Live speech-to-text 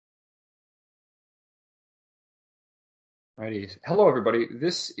Alrighty. Hello, everybody.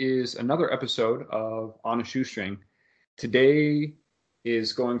 This is another episode of On a Shoestring. Today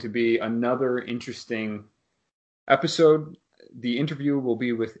is going to be another interesting episode. The interview will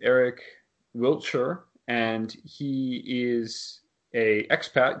be with Eric Wiltsher, and he is a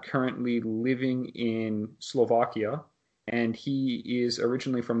expat currently living in Slovakia, and he is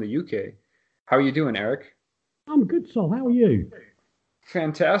originally from the UK. How are you doing, Eric? I'm good, Sol. How are you?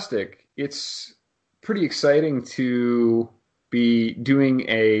 Fantastic. It's pretty exciting to be doing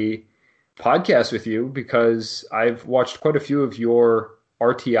a podcast with you because I've watched quite a few of your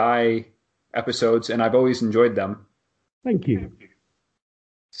RTI episodes and I've always enjoyed them. Thank you.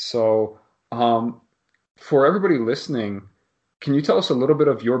 So, um, for everybody listening, can you tell us a little bit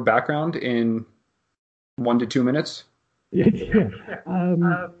of your background in 1 to 2 minutes? Yeah,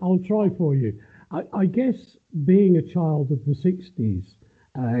 I'll try for you. I guess being a child of the 60s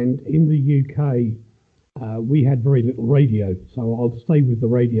and in the UK, we had very little radio. So I'll stay with the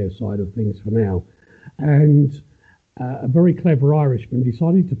radio side of things for now. And a very clever Irishman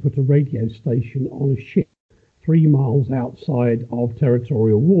decided to put a radio station on a ship 3 miles outside of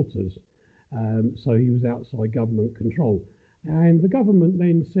territorial waters. So he was outside government control. And the government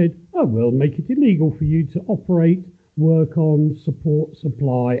then said, oh, we'll make it illegal for you to operate, work on, support,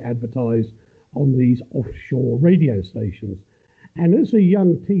 supply, advertise on these offshore radio stations. And as a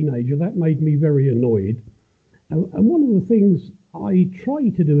young teenager, that made me very annoyed. And one of the things I try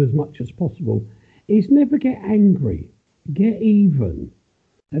to do as much as possible is never get angry, get even.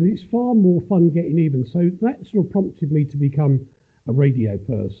 And it's far more fun getting even. So that sort of prompted me to become a radio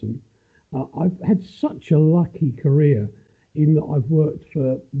person. I've had such a lucky career in that I've worked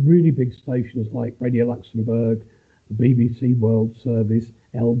for really big stations like Radio Luxembourg, the BBC World Service,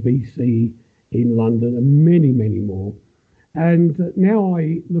 LBC in London, and many, many more. And now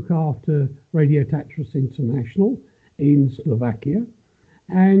I look after Radio Tatras International in Slovakia,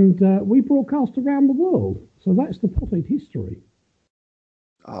 and we broadcast around the world. So that's the potted history.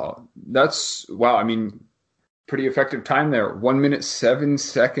 That's wow. I mean, pretty effective time there. 1 minute, 7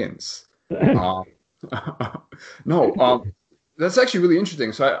 seconds. Um, no, that's actually really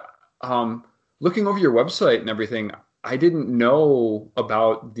interesting. So looking over your website and everything, I didn't know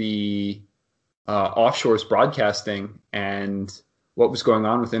about the offshore's broadcasting and what was going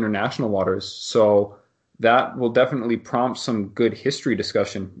on with international waters. So that will definitely prompt some good history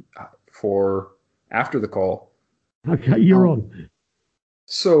discussion for after the call. Okay, you're Um, on.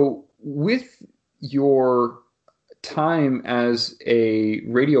 so with your time as a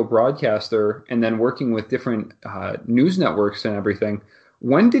radio broadcaster and then working with different news networks and everything,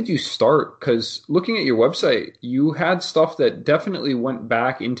 when did you start? Because looking at your website, you had stuff that definitely went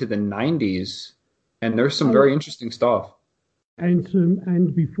back into the 90s, and there's some Oh, very interesting stuff.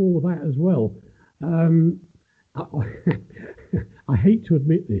 and before that as well. Um, I, I hate to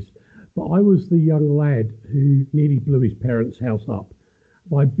admit this, but I was the young lad who nearly blew his parents' house up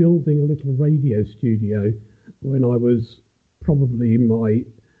by building a little radio studio when I was probably in my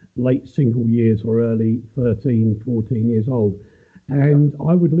late single years or early 13, 14 years old. Yeah. And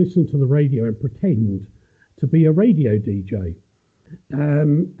I would listen to the radio and pretend to be a radio DJ.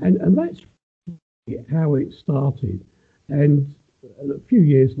 And that's how it started. And a few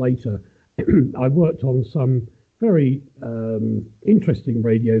years later, I worked on some very interesting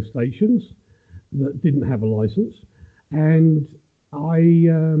radio stations that didn't have a license. And I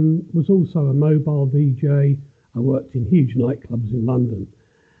was also a mobile DJ. I worked in huge nightclubs in London.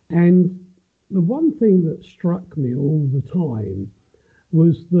 And the one thing that struck me all the time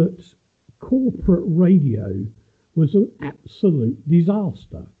was that corporate radio was an absolute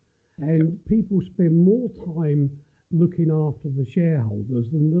disaster. Yeah. And people spend more time looking after the shareholders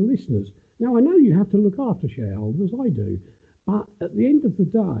than the listeners. Now, I know you have to look after shareholders, I do, but at the end of the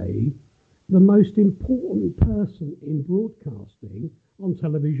day, the most important person in broadcasting on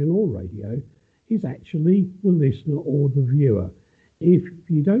television or radio is actually the listener or the viewer. If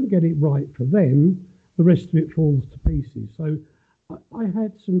you don't get it right for them, the rest of it falls to pieces. So I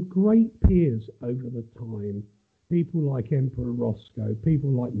had some great peers over the time, people like Emperor Roscoe, people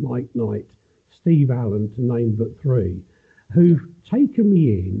like Mike Knight, Steve Allen, to name but three, Yeah. who've taken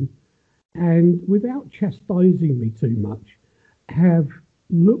me in and without chastising me too much, have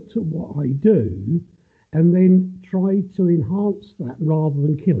looked at what I do and then tried to enhance that rather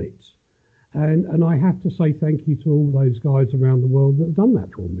than kill it. And I have to say thank you to all those guys around the world that have done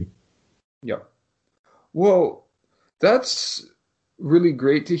that for me. Yeah. Well, that's really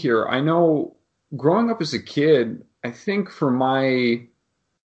great to hear. I know growing up as a kid, I think for my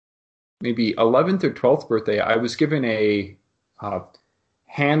maybe 11th or 12th birthday, I was given a uh,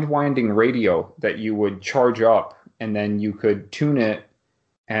 hand winding radio that you would charge up and then you could tune it.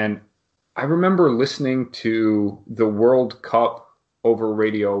 And I remember listening to the World Cup over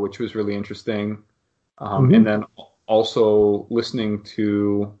radio, which was really interesting. And Hmm. then also listening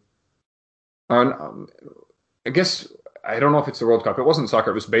to, um, I guess I don't know if it's the World Cup. It wasn't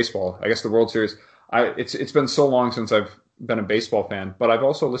soccer. It was baseball. I guess the World Series. It's been so long since I've been a baseball fan, but I've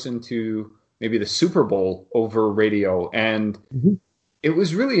also listened to maybe the Super Bowl over radio, and Hmm. it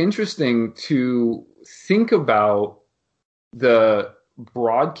was really interesting to think about the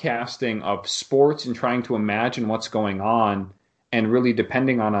broadcasting of sports and trying to imagine what's going on and really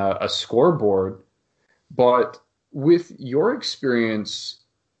depending on a scoreboard. But with your experience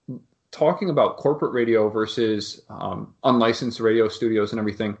talking about corporate radio versus unlicensed radio studios and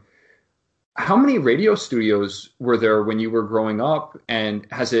everything, how many radio studios were there when you were growing up? And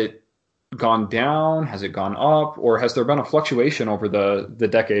has it gone down? Has it gone up? Or has there been a fluctuation over the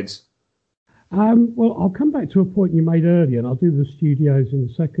decades? Well, I'll come back to a point you made earlier, and I'll do the studios in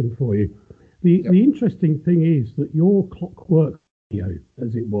a second for you. Yep. The interesting thing is that your clockwork radio,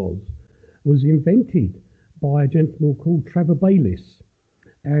 as it was invented by a gentleman called Trevor Bayliss.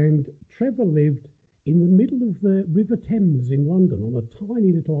 And Trevor lived in the middle of the River Thames in London on a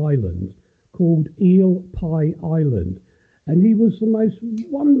tiny little island called Eel Pie Island. And he was the most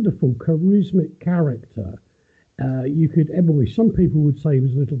wonderful, charismatic character you could ever wish. Some people would say he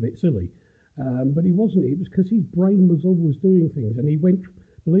was a little bit silly, but he wasn't. It was because his brain was always doing things. And he went,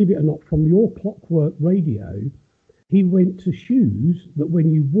 believe it or not, from your clockwork radio, he went to shoes that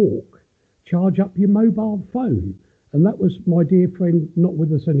when you walk, charge up your mobile phone. And that was my dear friend, not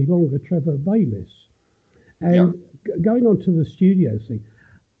with us any longer, Trevor Bayliss. Yeah. And going on to the studio thing,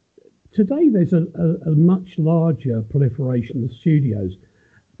 today there's a much larger proliferation of studios,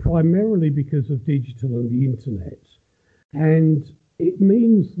 primarily because of digital and the internet. And it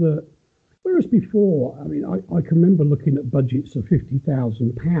means that, whereas before, I mean, I can remember looking at budgets of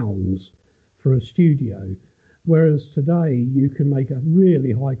 £50,000 for a studio, whereas today you can make a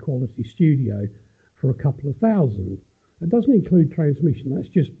really high quality studio for a couple of thousand. It doesn't include transmission, that's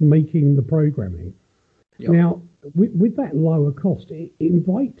just making the programming. Yep. Now, with that lower cost, it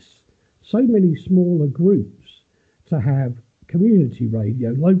invites so many smaller groups to have community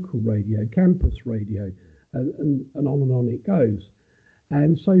radio, local radio, campus radio, and on it goes.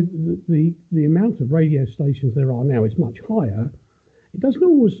 And so the amount of radio stations there are now is much higher. It doesn't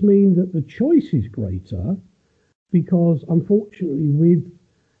always mean that the choice is greater, because unfortunately with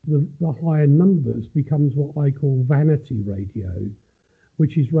the higher numbers becomes what I call vanity radio,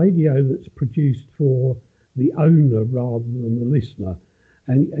 which is radio that's produced for the owner rather than the listener.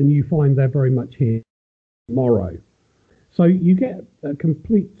 And you find they're very much here tomorrow. So you get a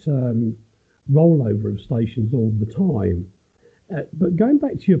complete rollover of stations all the time. But going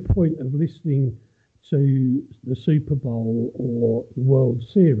back to your point of listening to the Super Bowl or the World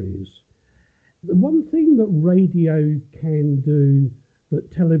Series, the one thing that radio can do that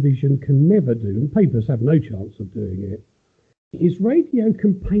television can never do, and papers have no chance of doing it, is radio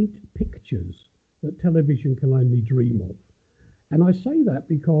can paint pictures that television can only dream of. And I say that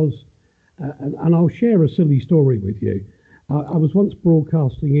because, and I'll share a silly story with you. I was once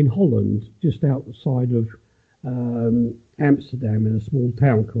broadcasting in Holland, just outside of Amsterdam, in a small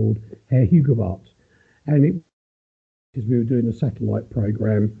town called Herhugowaard. And it because we were doing a satellite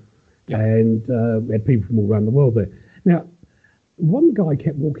program, Yeah. and we had people from all around the world there. Now, one guy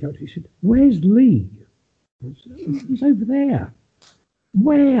kept walking up to me. He said, "Where's Lee?" I said, "He's over there."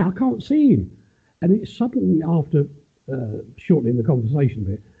 "Where? I can't see him." And it suddenly, after shortening the conversation a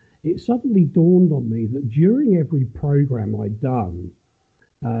bit, it suddenly dawned on me that during every program I'd done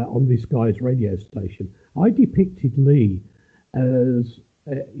on this guy's radio station, I depicted Lee as,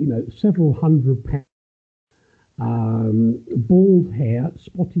 several £100, bald hair,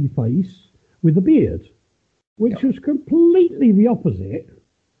 spotty face, with a beard, which was completely the opposite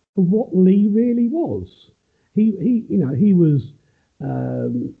of what Lee really was. He was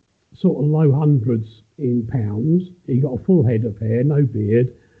sort of low hundreds in pounds. He got a full head of hair, no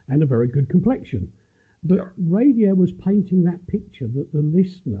beard, and a very good complexion. But radio was painting that picture that the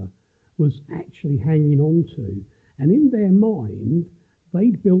listener was actually hanging on to. And in their mind,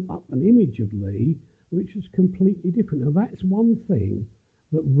 they'd built up an image of Lee which was completely different. Now, that's one thing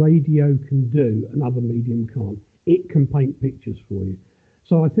that radio can do, another medium can't. It can paint pictures for you.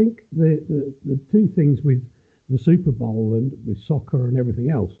 So I think the two things with the Super Bowl and with soccer and everything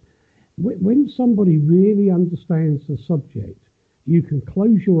else, when somebody really understands the subject, you can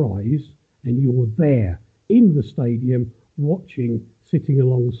close your eyes and you're there in the stadium watching, sitting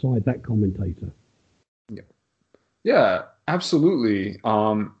alongside that commentator. Yeah, absolutely.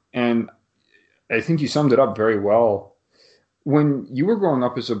 And I think you summed it up very well. When you were growing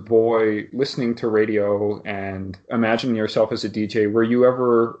up as a boy, listening to radio and imagining yourself as a DJ, were you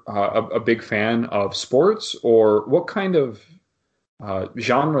ever a big fan of sports, or what kind of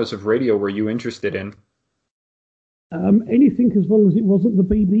genres of radio were you interested in? Anything as long as it wasn't the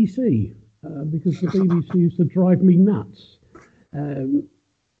BBC, because the BBC used to drive me nuts. Um,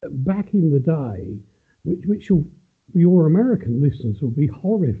 Back in the day, which your American listeners will be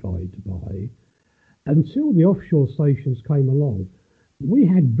horrified by, until the offshore stations came along, we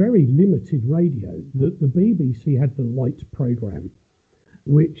had very limited radio. The BBC had the Light programme,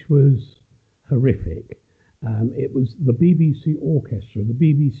 which was horrific. It was the BBC Orchestra, the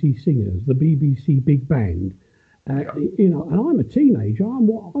BBC Singers, the BBC Big Band. Yeah. And I'm a teenager. I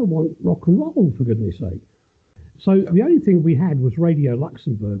want rock and roll, for goodness sake. So the only thing we had was Radio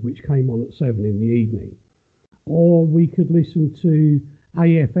Luxembourg, which came on at 7 in the evening. Or we could listen to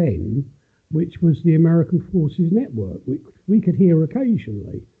AFN, which was the American Forces Network, which we could hear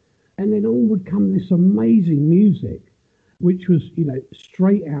occasionally. And then on would come this amazing music, which was,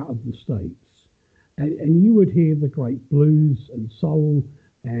 straight out of the States. And you would hear the great blues and soul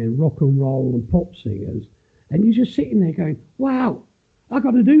and rock and roll and pop singers. And you're just sitting there going, wow, I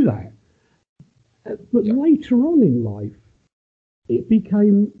got to do that. But later on in life, it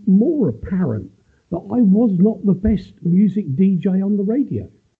became more apparent that I was not the best music DJ on the radio.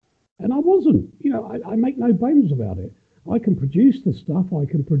 And I wasn't. I make no bones about it. I can produce the stuff. I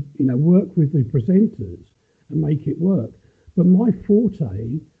can, work with the presenters and make it work. But my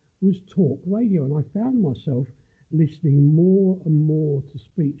forte was talk radio. And I found myself listening more and more to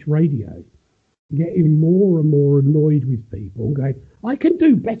speech radio, getting more and more annoyed with people and going, I can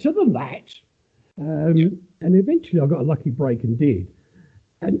do better than that. And eventually I got a lucky break and did.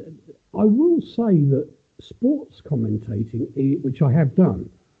 And I will say that sports commentating, which I have done,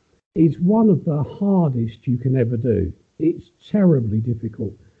 is one of the hardest you can ever do. It's terribly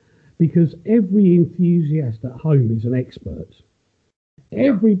difficult because every enthusiast at home is an expert.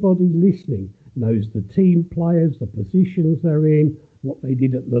 Everybody listening knows the team players, the positions they're in, what they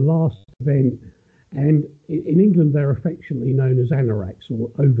did at the last event. And in England, they're affectionately known as anoraks,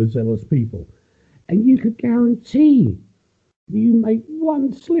 or overzealous people. And you could guarantee you make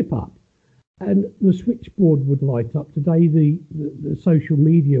one slip up and the switchboard would light up. Today, the social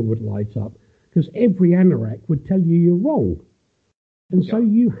media would light up because every anorak would tell you you're wrong. And so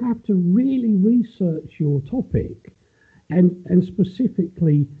you have to really research your topic and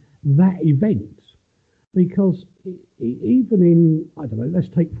specifically that event. Because even in, I don't know, let's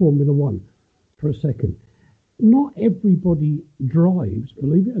take Formula One for a second. Not everybody drives,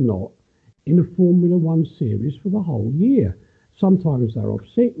 believe it or not, in a Formula One series for the whole year. Sometimes they're off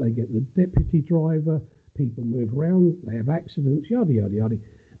sick, they get the deputy driver, people move around, they have accidents, yada, yada, yada.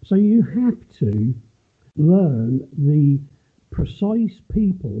 So you have to learn the precise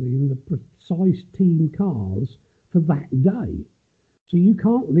people in the precise team cars for that day. So you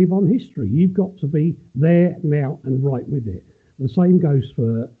can't live on history. You've got to be there, now, and right with it. The same goes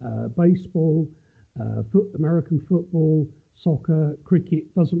for baseball, American football, soccer,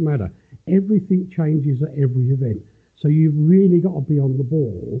 cricket, doesn't matter. Everything changes at every event. So you've really got to be on the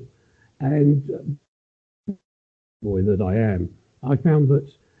ball. And boy, that I am. I found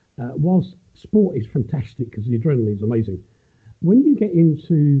that whilst sport is fantastic because the adrenaline is amazing, when you get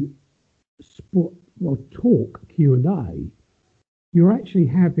into sport, talk Q&A, you're actually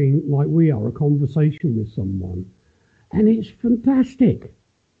having, like we are, a conversation with someone. And it's fantastic.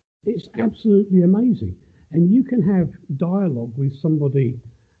 It's absolutely amazing. And you can have dialogue with somebody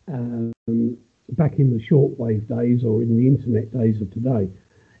back in the shortwave days or in the internet days of today.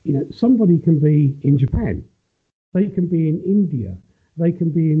 Somebody can be in Japan. They can be in India. They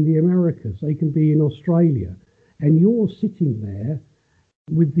can be in the Americas. They can be in Australia. And you're sitting there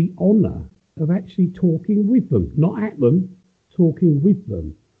with the honour of actually talking with them, not at them, talking with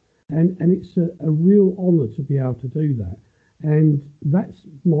them. And it's a real honour to be able to do that. And that's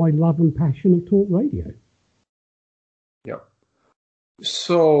my love and passion of talk radio. Yep.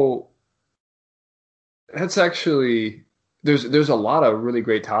 So that's actually there's a lot of really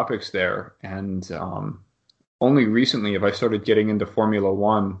great topics there, and only recently have I started getting into Formula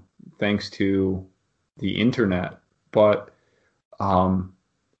One thanks to the internet. But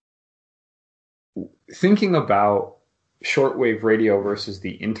thinking about shortwave radio versus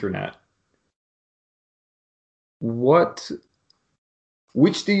the internet, which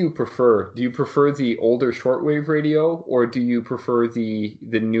do you prefer? Do you prefer the older shortwave radio, or do you prefer the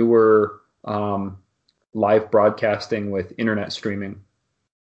newer live broadcasting with internet streaming?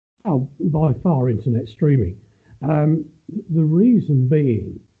 Oh, by far internet streaming. The reason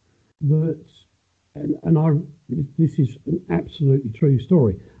being that This is an absolutely true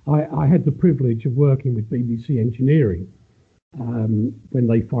story. I had the privilege of working with BBC Engineering when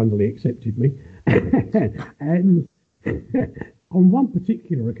they finally accepted me. And on one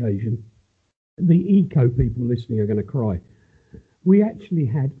particular occasion, the eco people listening are going to cry. We actually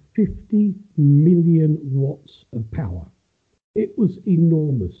had 50 million watts of power. It was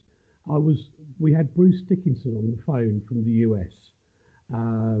enormous. We had Bruce Dickinson on the phone from the US,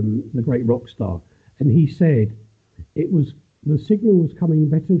 the great rock star, and he said the signal was coming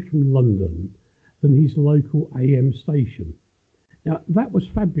better from London than his local AM station. Now that was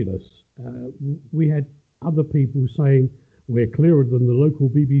fabulous. We had other people saying we're clearer than the local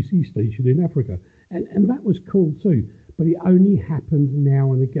BBC station in Africa, and that was cool too. But it only happened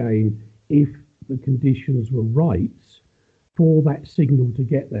now and again if the conditions were right for that signal to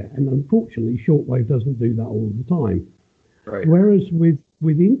get there. And unfortunately, shortwave doesn't do that all the time. Right. Whereas with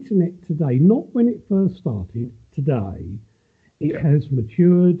internet today, not when it first started, today, it has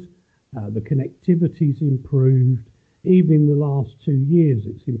matured, the connectivity's improved. Even in the last 2 years,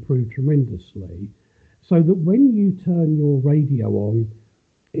 it's improved tremendously. So that when you turn your radio on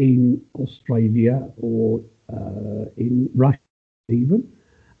in Australia or in Russia even,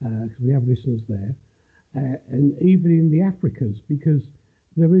 because we have listeners there, and even in the Africas, because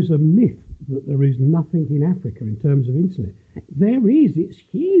there is a myth that there is nothing in Africa in terms of internet. There is, it's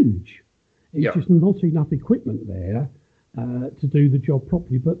huge. It's just not enough equipment there to do the job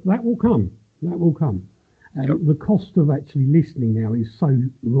properly, but that will come. That will come. The cost of actually listening now is so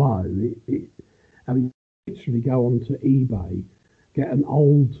low. I mean, literally go onto eBay, get an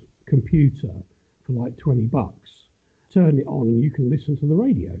old computer for like $20, turn it on, and you can listen to the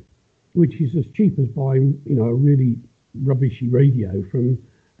radio, which is as cheap as buying, a really rubbishy radio from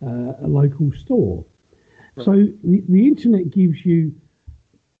a local store. Right. So the internet gives you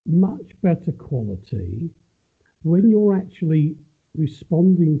much better quality when you're actually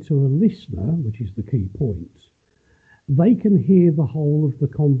responding to a listener, which is the key point. They can hear the whole of the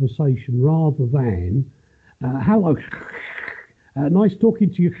conversation rather than, hello, nice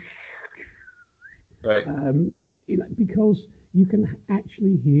talking to you. Right. Because you can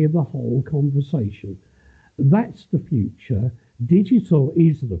actually hear the whole conversation. That's the future. Digital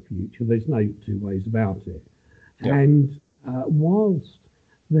is the future. There's no two ways about it. Yeah. And whilst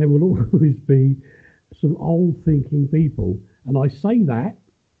there will always be some old thinking people, and I say that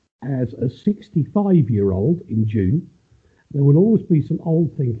as a 65-year-old in June, there will always be some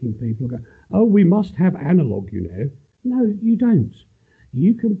old thinking people who go, oh, we must have analog, No, you don't.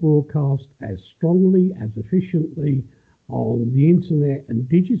 You can broadcast as strongly, as efficiently on the internet and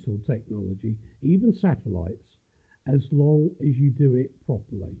digital technology, even satellites, as long as you do it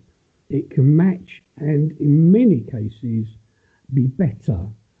properly. It can match and in many cases be better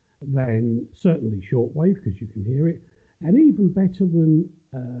than certainly shortwave because you can hear it, and even better than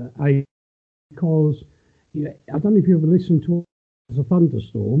because I don't know if you ever listened to a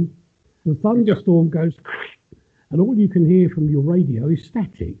thunderstorm. The thunderstorm goes and all you can hear from your radio is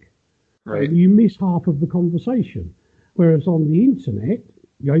static. Right. You miss half of the conversation. Whereas on the internet,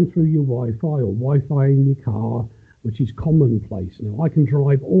 going through your Wi-Fi or Wi-Fi in your car, which is commonplace now. I can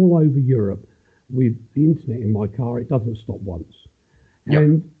drive all over Europe with the internet in my car. It doesn't stop once. Yep.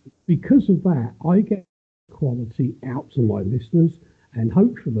 And because of that, I get quality out to my listeners. And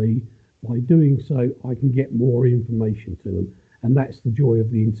hopefully, by doing so, I can get more information to them. And that's the joy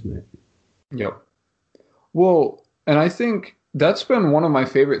of the internet. Yep. Well, and I think that's been one of my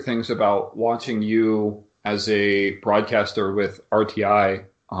favorite things about watching you as a broadcaster with RTI.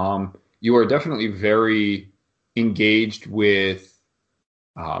 You are definitely very engaged with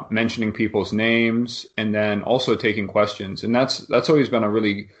mentioning people's names and then also taking questions. And that's always been a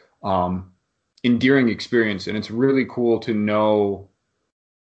really endearing experience. And it's really cool to know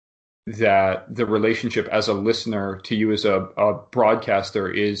that the relationship as a listener to you as a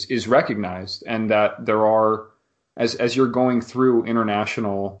broadcaster is recognized, and that there are, as you're going through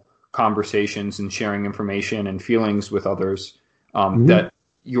international conversations and sharing information and feelings with others, that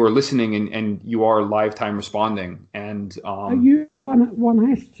you're listening and you are live time responding. And one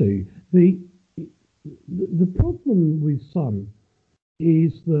has to. The problem with some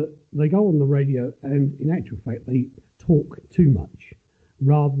is that they go on the radio and in actual fact they talk too much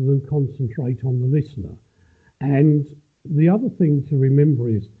rather than concentrate on the listener. And the other thing to remember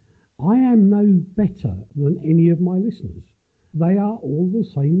is I am no better than any of my listeners. They are all the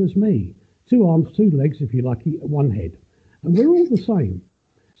same as me. 2 arms, 2 legs, if you're lucky, 1 head. And we're all the same.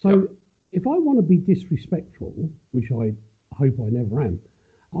 So if I want to be disrespectful, which I hope I never am,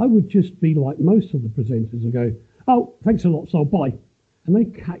 I would just be like most of the presenters and go, oh, thanks a lot, so bye. and they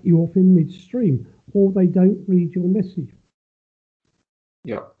cut you off in midstream, or they don't read your message,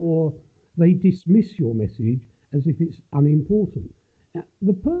 Yeah. or they dismiss your message as if it's unimportant. Now,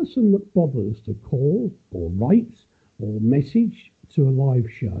 the person that bothers to call or write or message to a live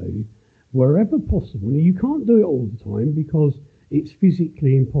show, wherever possible, now you can't do it all the time because it's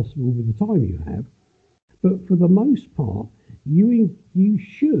physically impossible with the time you have, but for the most part, you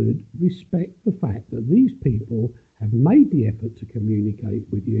should respect the fact that these people have made the effort to communicate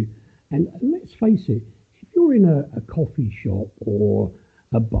with you. And let's face it, if you're in a coffee shop or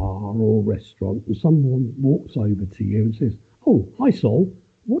a bar or restaurant and someone walks over to you and says, "Oh, hi Sol,"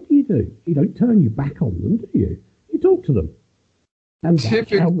 what do? You don't turn your back on them, do you? You talk to them. And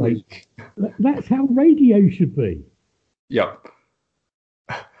Typically. That's how radio should be. Yep.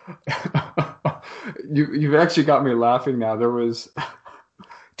 You've actually got me laughing now. There was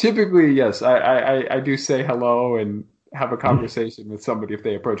typically, yes, I do say hello and have a conversation with somebody if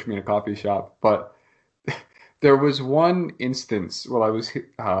they approach me in a coffee shop. But there was one instance while I was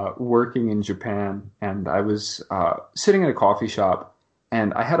working in Japan, and I was sitting in a coffee shop,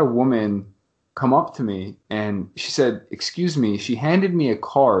 and I had a woman come up to me, and she said, "Excuse me." She handed me a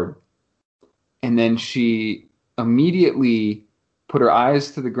card, and then she immediately put her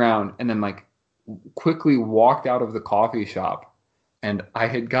eyes to the ground, and then like quickly walked out of the coffee shop. And I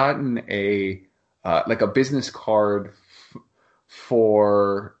had gotten a like a business card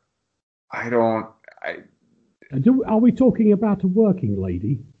for I don't I Are we talking about a working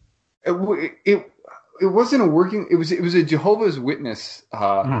lady? it wasn't a working, it was a Jehovah's Witness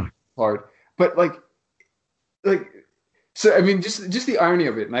card, but like so I mean just the irony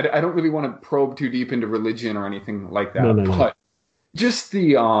of it, and I don't really want to probe too deep into religion or anything like that, No. but just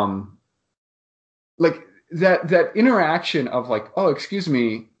the like that interaction of like, "Oh, excuse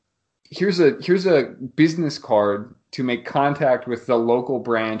me, here's a business card to make contact with the local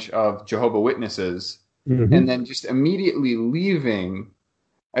branch of Jehovah Witnesses," and then just immediately leaving.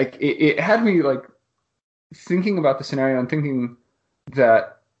 Like it had me like thinking about the scenario and thinking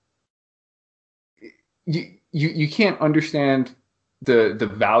that you can't understand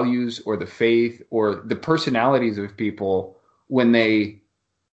the values or the faith or the personalities of people when they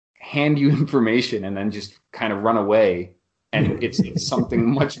hand you information and then just kind of run away, and it's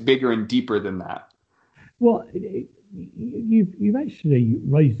something much bigger and deeper than that. Well, you've actually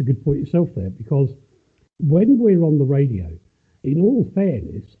raised a good point yourself there, because when we're on the radio, in all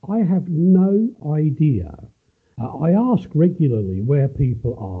fairness, I have no idea. I ask regularly where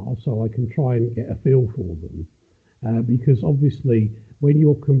people are so I can try and get a feel for them, because obviously when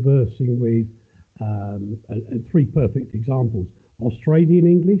you're conversing with three perfect examples: Australian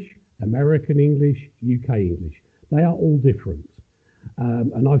English, American English, UK English. They are all different.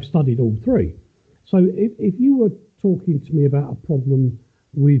 And I've studied all three. So if you were talking to me about a problem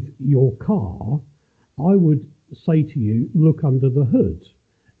with your car, I would say to you, look under the hood.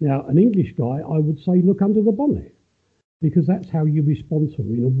 Now, an English guy, I would say, look under the bonnet, because that's how you respond to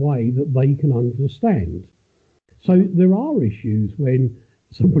them in a way that they can understand. So there are issues when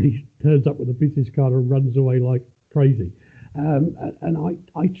somebody turns up with a business card and runs away like crazy. And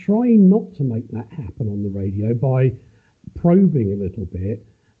I try not to make that happen on the radio by probing a little bit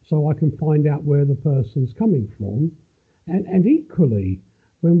so I can find out where the person's coming from. And equally,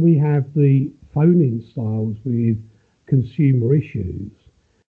 when we have the phone-in styles with consumer issues,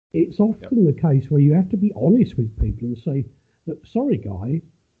 it's often the case where you have to be honest with people and say, "Look, sorry, guy,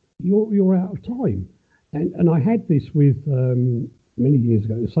 you're out of time." And I had this with many years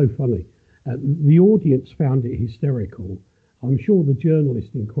ago. It was so funny. The audience found it hysterical. I'm sure the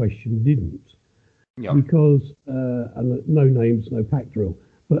journalist in question didn't, because no names, no pack drill.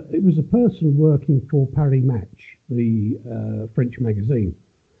 But it was a person working for Paris Match, the French magazine.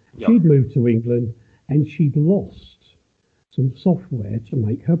 She'd moved to England and she'd lost some software to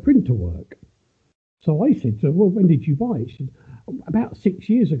make her printer work. So I said to her, "Well, when did you buy it?" She said, "About 6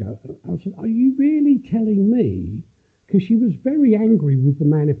 years ago." I said, "Are you really telling me?" Because she was very angry with the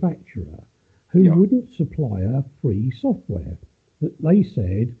manufacturer, who wouldn't supply her free software. That they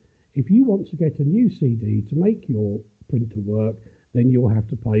said, if you want to get a new CD to make your printer work, then you'll have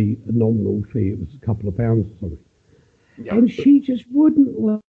to pay a nominal fee. It was a couple of pounds or something. And she just wouldn't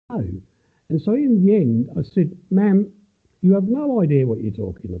let go. And so in the end, I said, "Ma'am, you have no idea what you're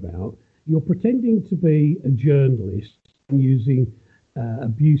talking about. You're pretending to be a journalist and using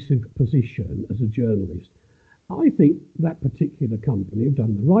abusive position as a journalist. I think that particular company have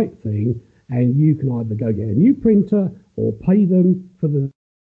done the right thing, and you can either go get a new printer or pay them for the..."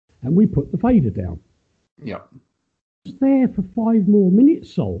 And we put the fader down. I was there for 5 more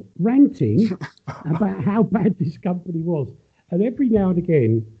minutes, Sol, ranting about how bad this company was. And every now and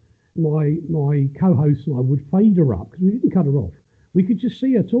again, my co-host and I would fade her up because we didn't cut her off. We could just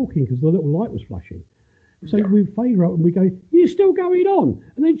see her talking because the little light was flashing. So we'd fade her up and we go, "You're still going on,"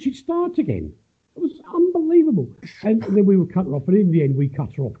 and then she'd start again. It was unbelievable. And then we would cut her off, and in the end, we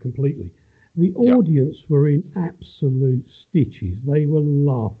cut her off completely. The audience were in absolute stitches. They were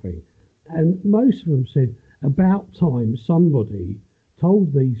laughing. And most of them said, about time somebody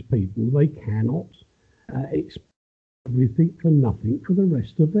told these people they cannot expect everything for nothing for the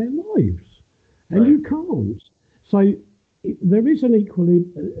rest of their lives. And you can't. So there's an equal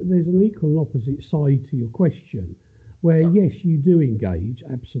and opposite side to your question, where yes, you do engage,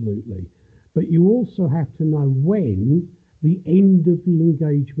 absolutely. But you also have to know when the end of the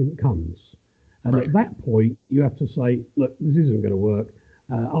engagement comes. And at that point, you have to say, look, this isn't going to work.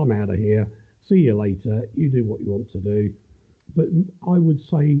 I'm out of here. See you later. You do what you want to do. But I would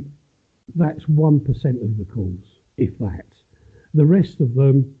say that's 1% of the calls, if that. The rest of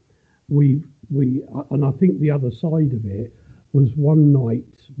them, and I think the other side of it was one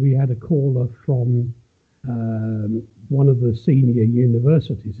night we had a caller from one of the senior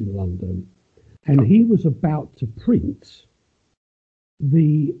universities in London, and he was about to print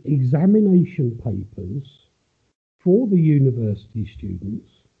the examination papers for the university students,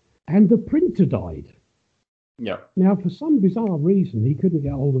 and the printer died. Now, for some bizarre reason, he couldn't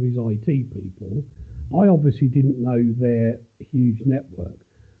get hold of his IT people. I obviously didn't know their huge network,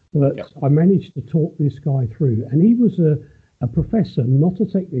 but I managed to talk this guy through, and he was a professor, not a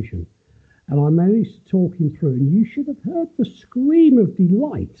technician. And I managed to talk him through, and you should have heard the scream of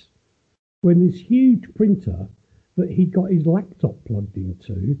delight when this huge printer that he got his laptop plugged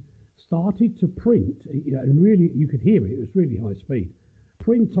into started to print, and really you could hear it, it was really high speed,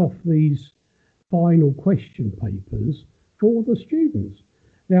 print off these final question papers for the students.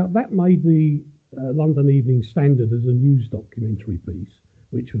 Now, that made the London Evening Standard as a news documentary piece,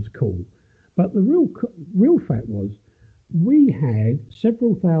 which was cool. But the real fact was, we had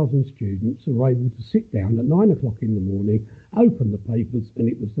several thousand students who were able to sit down at 9 o'clock in the morning, open the papers, and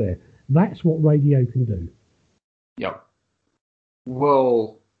it was there. That's what radio can do.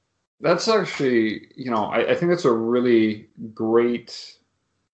 Well, that's actually, I think that's a really great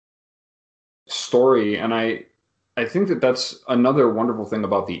story. And I think that that's another wonderful thing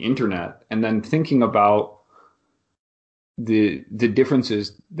about the internet. And then thinking about the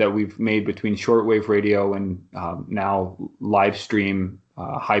differences that we've made between shortwave radio and now live stream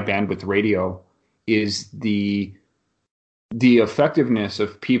high bandwidth radio is the effectiveness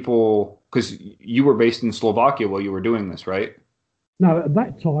of people, because you were based in Slovakia while you were doing this, right? No, at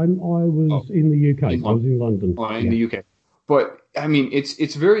that time I was in the UK. I was in London. In the UK. But I mean,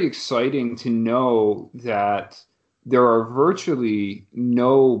 it's very exciting to know that there are virtually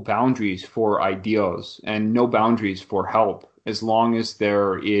no boundaries for ideas and no boundaries for help, as long as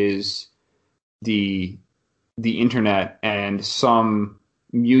there is the internet and some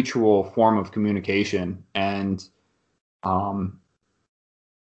mutual form of communication. And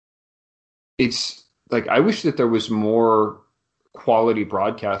it's like, I wish that there was more quality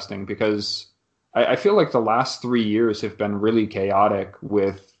broadcasting, because I feel like the last 3 years have been really chaotic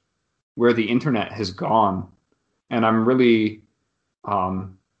with where the internet has gone. And I'm really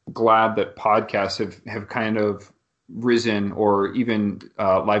glad that podcasts have kind of risen, or even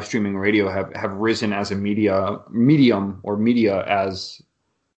live streaming radio have risen as a medium as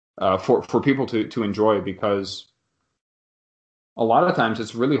for people to enjoy, because a lot of times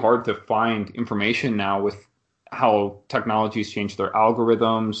it's really hard to find information now with how technology's changed their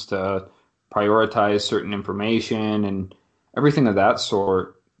algorithms to prioritize certain information and everything of that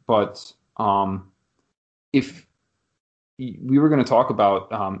sort. But if we were going to talk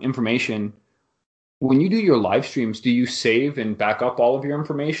about information, when you do your live streams, do you save and back up all of your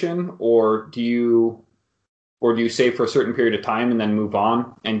information, or do you save for a certain period of time and then move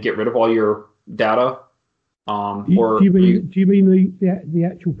on and get rid of all your data? Do you mean the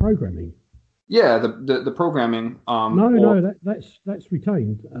actual programming? Yeah, the programming. No, that's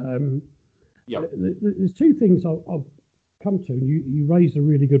retained. There's two things I've come to, and you raised a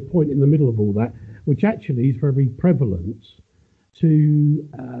really good point in the middle of all that, which actually is very prevalent to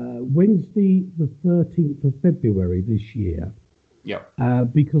Wednesday, the 13th of February this year.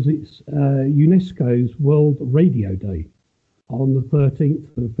 Because it's UNESCO's World Radio Day on the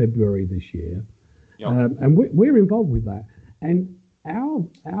 13th of February this year. And we're involved with that. And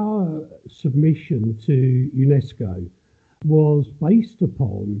our submission to UNESCO was based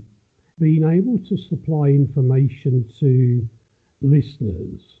upon being able to supply information to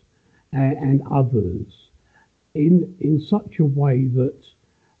listeners and others in such a way that,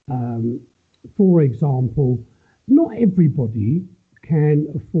 for example, not everybody can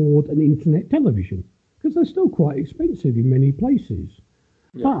afford an internet television because they're still quite expensive in many places.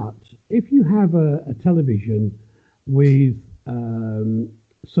 Yeah. But if you have a television with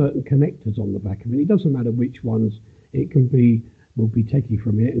certain connectors on the back of it, it doesn't matter which ones. It will be techie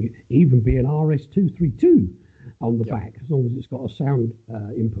from it, and even be an RS-232 on the back, as long as it's got a sound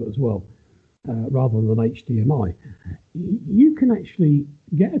input as well, rather than HDMI. You can actually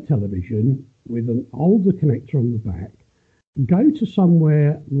get a television with an older connector on the back, go to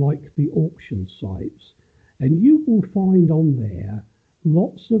somewhere like the auction sites, and you will find on there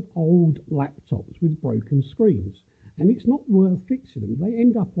lots of old laptops with broken screens. And it's not worth fixing them. They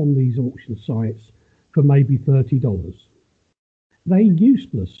end up on these auction sites for maybe $30. They're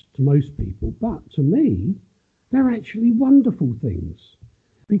useless to most people, but to me, they're actually wonderful things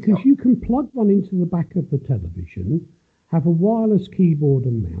because you can plug one into the back of the television, have a wireless keyboard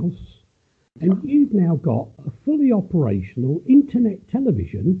and mouse, and you've now got a fully operational internet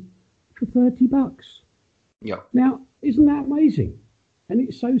television for $30. Yeah. Now, isn't that amazing? And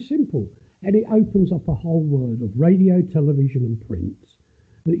it's so simple. And it opens up a whole world of radio, television, and print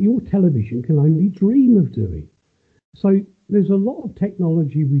that your television can only dream of doing. So there's a lot of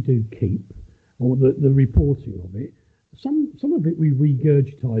technology we do keep, or the reporting of it. Some of it we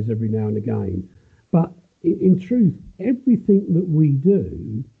regurgitise every now and again. But in truth, everything that we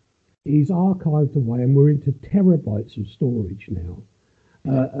do is archived away, and we're into terabytes of storage now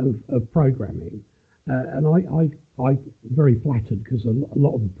of programming. And I'm very flattered because a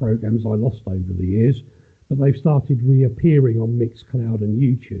lot of the programs I lost over the years, but they've started reappearing on Mixcloud and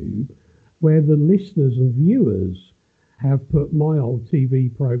YouTube, where the listeners and viewers have put my old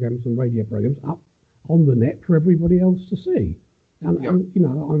TV programs and radio programs up on the net for everybody else to see. And you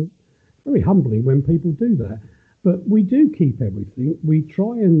know, I'm very humbling when people do that. But we do keep everything. We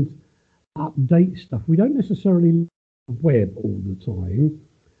try and update stuff. We don't necessarily web all the time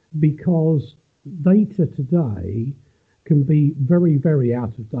because data today can be very, very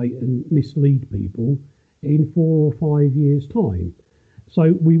out of date and mislead people in 4 or 5 years' time.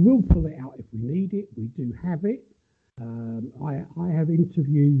 So we will pull it out if we need it. We do have it. I have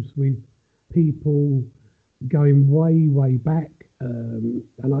interviews with people going way, way back, and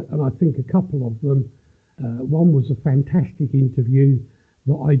I think a couple of them. One was a fantastic interview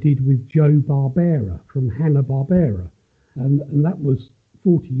that I did with Joe Barbera from Hanna-Barbera, and that was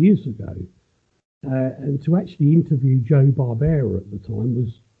 40 years ago. And to actually interview Joe Barbera at the time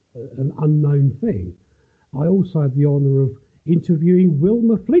was an unknown thing. I also had the honour of interviewing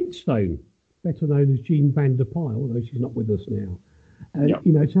Wilma Flintstone, better known as Jean Van der Pyle, although she's not with us now.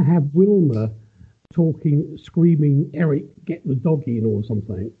 You know, to have Wilma talking, screaming, "Eric, get the dog in," or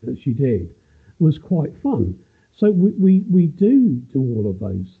something, as she did, was quite fun. So we do all of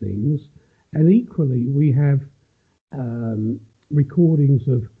those things. And equally, we have recordings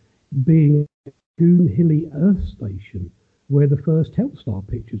of being Goonhilly Earth Station, where the first Telstar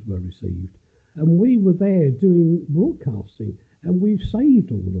pictures were received. And we were there doing broadcasting, and we've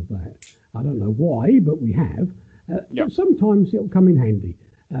saved all of that. I don't know why, but we have. But sometimes it'll come in handy.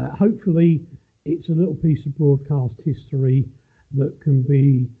 Hopefully, it's a little piece of broadcast history that can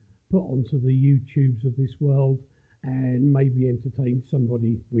be put onto the YouTubes of this world and maybe entertain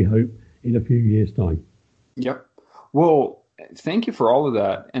somebody, we hope, in a few years' time. Yep. Well, thank you for all of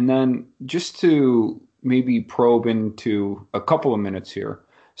that. And then just to maybe probe into a couple of minutes here.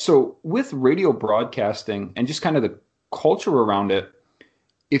 So with radio broadcasting and just kind of the culture around it,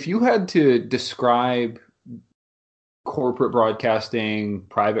 if you had to describe corporate broadcasting,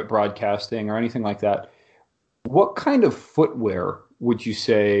 private broadcasting, or anything like that, what kind of footwear would you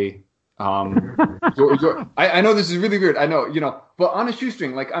say? I know this is really weird. I know, you know, but on a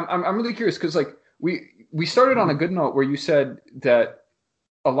shoestring, like I'm really curious because like we started on a good note where you said that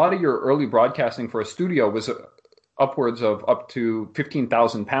a lot of your early broadcasting for a studio was upwards of up to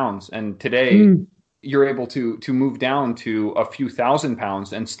 15,000 pounds, and today you're able to move down to a few thousand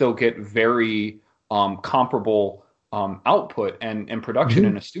pounds and still get very comparable output and production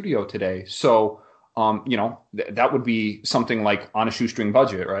in a studio today. So you know that would be something like on a shoestring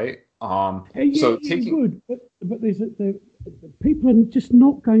budget, right? So taking, but there's people are just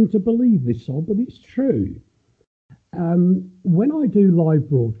not going to believe this, Sol, but it's true. When I do live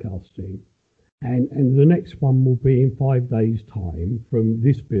broadcasting, and the next one will be in 5 days' time from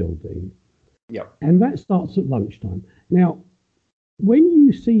this building, and that starts at lunchtime. Now, when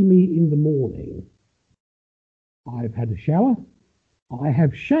you see me in the morning, I've had a shower, I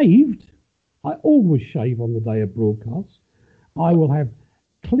have shaved. I always shave on the day of broadcast. I will have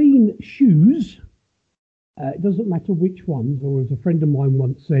clean shoes. It doesn't matter which ones, or as a friend of mine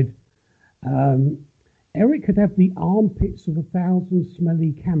once said, Eric could have the armpits of 1,000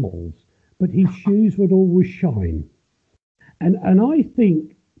 smelly camels, but his shoes would always shine. And I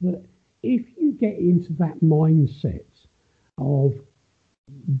think that if you get into that mindset of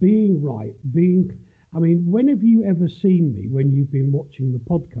being right, I mean, when have you ever seen me when you've been watching the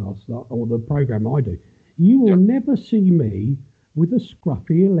podcast or the program I do? You will never see me with a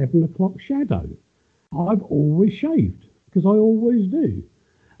scruffy 11 o'clock shadow. I've always shaved because I always do.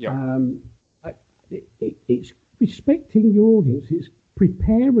 Yeah. It's respecting your audience. It's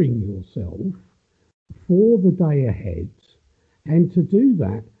preparing yourself for the day ahead. And to do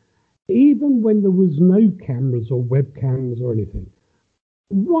that, even when there was no cameras or webcams or anything,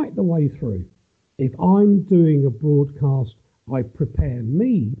 right the way through. If I'm doing a broadcast, I prepare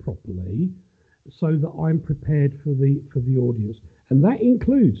me properly so that I'm prepared for the audience. And that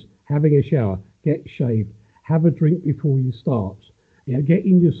includes having a shower, get shaved, have a drink before you start,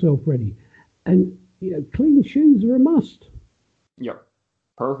 getting yourself ready. And clean shoes are a must. Yep.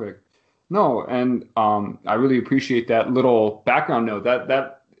 Perfect. No, and I really appreciate that little background note.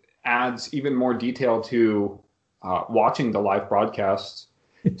 That adds even more detail to watching the live broadcasts.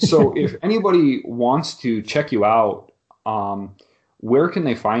 So if anybody wants to check you out, where can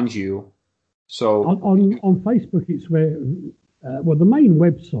they find you? So on Facebook, it's where the main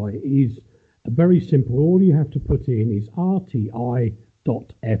website is very simple. All you have to put in is rti.fm.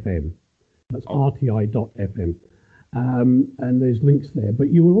 That's rti.fm. And there's links there.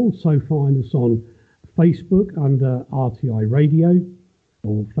 But you will also find us on Facebook under RTI Radio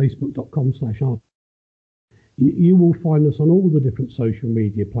or facebook.com/RTI. You will find us on all the different social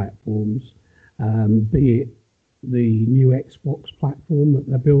media platforms, be it the new Xbox platform that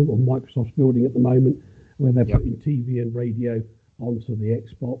they're building, or Microsoft's building at the moment, where they're putting TV and radio onto the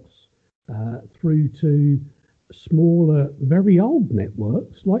Xbox, through to smaller, very old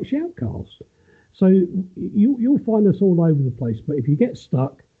networks like Shoutcast. So you'll find us all over the place. But if you get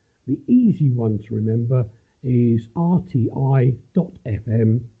stuck, the easy one to remember is rti.fm,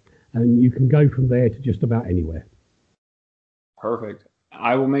 and you can go from there to just about anywhere. Perfect.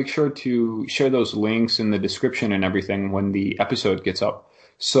 I will make sure to share those links in the description and everything when the episode gets up.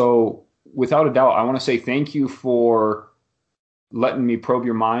 So without a doubt, I want to say thank you for letting me probe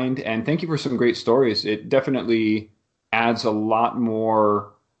your mind, and thank you for some great stories. It definitely adds a lot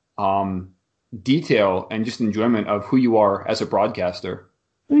more detail and just enjoyment of who you are as a broadcaster.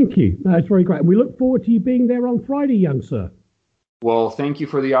 Thank you. That's very great. We look forward to you being there on Friday, young sir. Well, thank you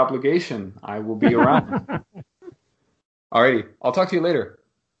for the obligation. I will be around. All righty. I'll talk to you later.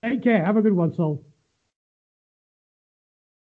 Take care. Have a good one, Sol.